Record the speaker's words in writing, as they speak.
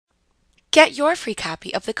Get your free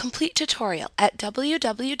copy of the complete tutorial at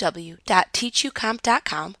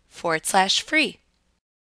www.teachucomp.com/free.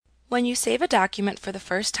 When you save a document for the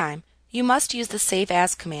first time, you must use the Save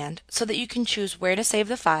As command so that you can choose where to save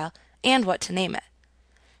the file and what to name it.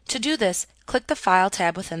 To do this, click the File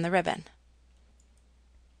tab within the ribbon.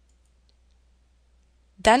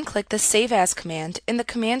 Then click the Save As command in the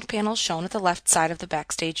command panel shown at the left side of the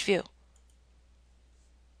Backstage view.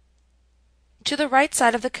 To the right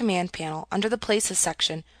side of the command panel, under the Places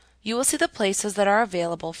section, you will see the places that are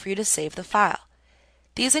available for you to save the file.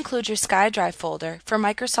 These include your SkyDrive folder for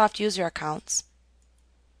Microsoft user accounts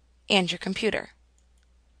and your computer.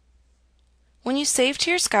 When you save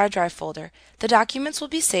to your SkyDrive folder, the documents will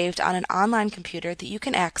be saved on an online computer that you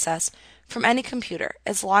can access from any computer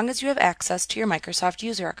as long as you have access to your Microsoft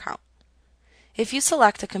user account. If you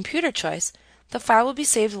select a computer choice, the file will be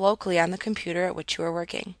saved locally on the computer at which you are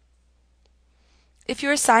working. If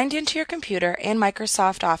you are signed into your computer and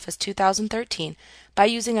Microsoft Office 2013 by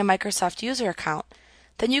using a Microsoft user account,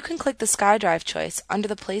 then you can click the SkyDrive choice under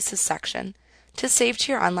the Places section to save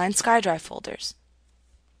to your online SkyDrive folders.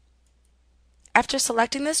 After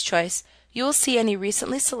selecting this choice, you will see any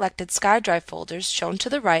recently selected SkyDrive folders shown to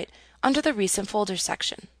the right under the Recent Folders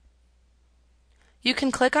section. You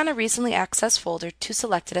can click on a recently accessed folder to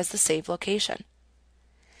select it as the save location.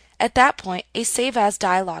 At that point, a Save As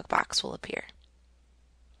dialog box will appear.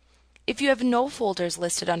 If you have no folders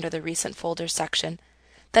listed under the Recent Folders section,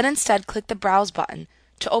 then instead click the Browse button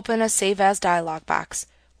to open a Save As dialog box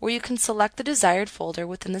where you can select the desired folder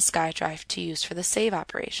within the SkyDrive to use for the save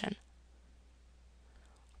operation.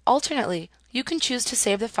 Alternately, you can choose to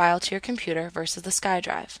save the file to your computer versus the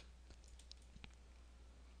SkyDrive.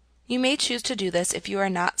 You may choose to do this if you are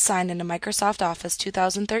not signed into Microsoft Office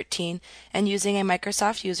 2013 and using a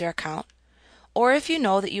Microsoft user account, or if you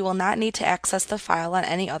know that you will not need to access the file on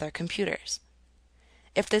any other computers.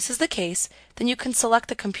 If this is the case, then you can select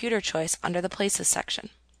the computer choice under the Places section.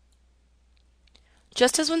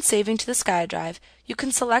 Just as when saving to the SkyDrive, you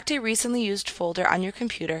can select a recently used folder on your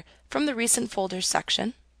computer from the Recent Folders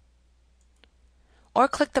section, or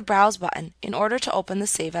click the Browse button in order to open the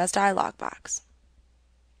Save As dialog box.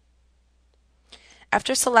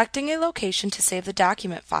 After selecting a location to save the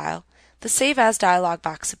document file, the Save As dialog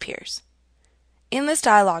box appears. In this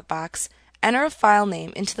dialog box, enter a file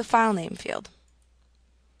name into the File Name field.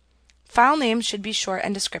 File names should be short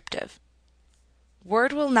and descriptive.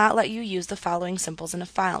 Word will not let you use the following symbols in a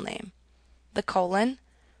file name: the colon,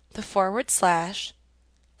 the forward slash,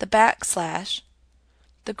 the backslash,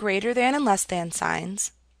 the greater than and less than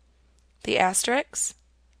signs, the asterisk,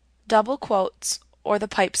 double quotes, or the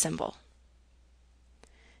pipe symbol.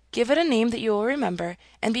 Give it a name that you will remember,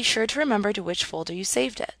 and be sure to remember to which folder you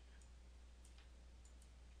saved it.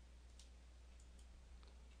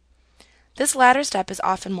 This latter step is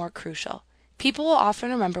often more crucial. People will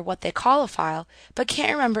often remember what they call a file, but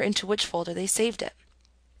can't remember into which folder they saved it.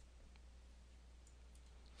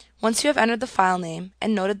 Once you have entered the file name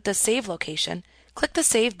and noted the save location, click the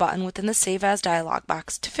Save button within the Save As dialog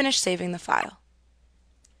box to finish saving the file.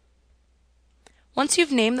 Once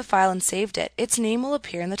you've named the file and saved it, its name will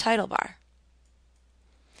appear in the title bar.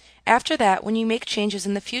 After that, when you make changes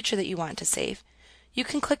in the future that you want to save, you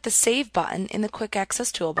can click the Save button in the Quick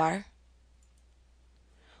Access toolbar,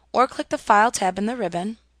 or click the File tab in the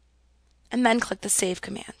ribbon, and then click the Save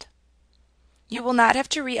command. You will not have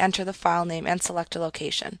to re-enter the file name and select a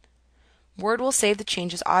location. Word will save the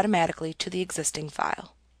changes automatically to the existing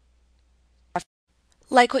file.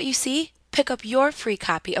 Like what you see? Pick up your free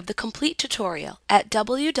copy of the complete tutorial at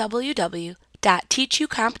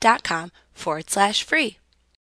www.teachucomp.com/free.